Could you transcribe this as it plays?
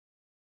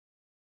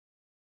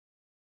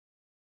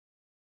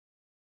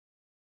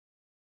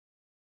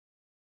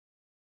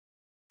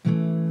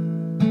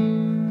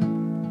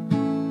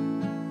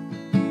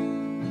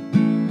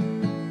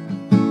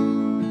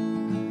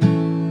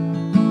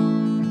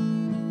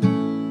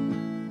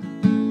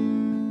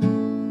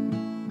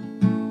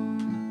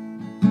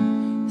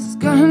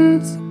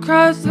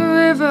across the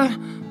river,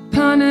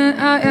 pounding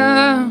at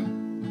ya.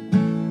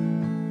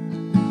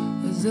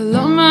 There's a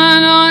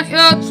lawman on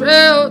your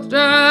trail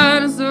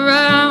trying to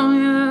surround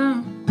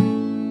you.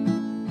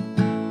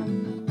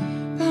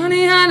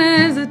 Bounty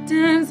hunters are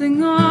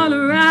dancing all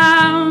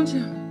around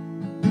you.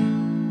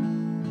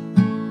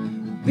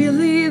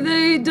 Really,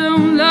 they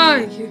don't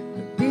like you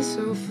to be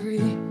so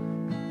free.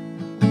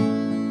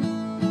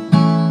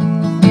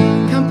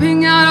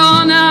 Camping out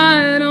all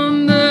night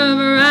on the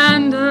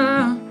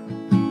veranda,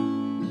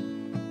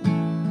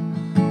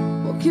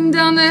 walking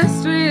down the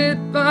street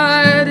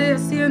by the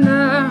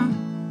hacienda.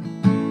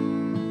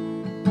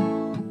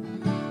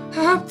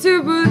 Up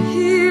to Boot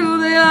Hill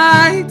they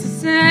like to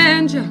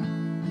send you.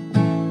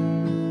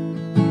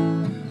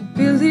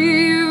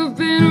 Billy, you've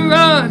been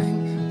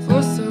running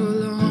for so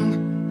long.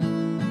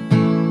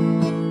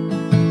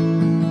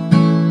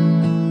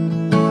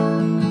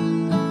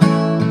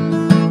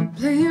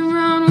 Playing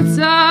around with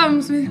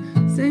time, sweet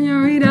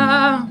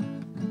señorita.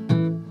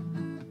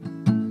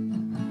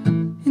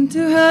 Into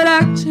her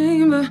dark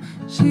chamber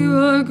she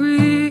will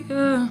greet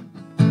you.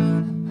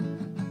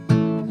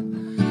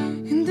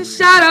 In the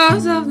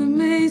shadows of the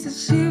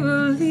mazes she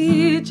will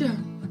lead you.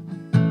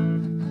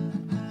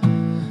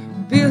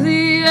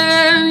 Billy,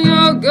 and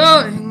you're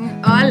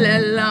going all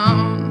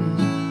alone.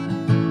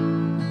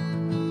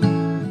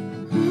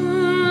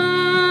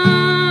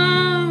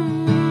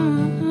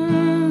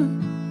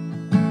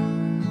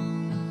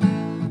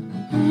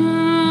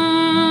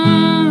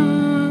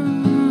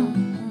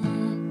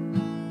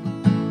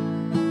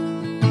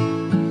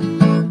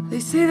 They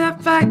say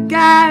that Fat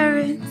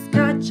Garrett's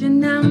got your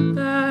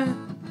number,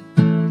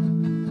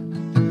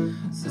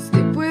 so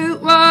sleep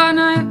with one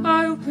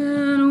eye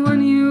open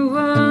when you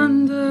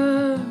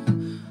wander.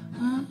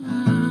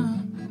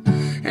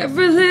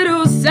 Every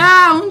little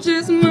sound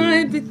just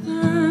might be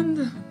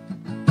thunder,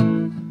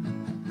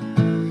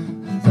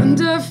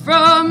 thunder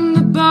from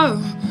the bow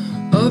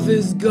of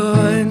his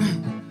gun.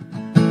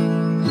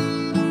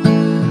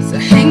 So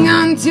hang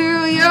on to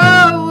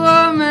your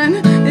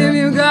woman if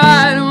you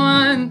got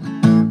one.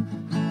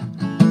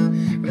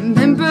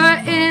 Remember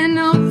in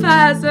El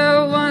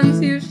Paso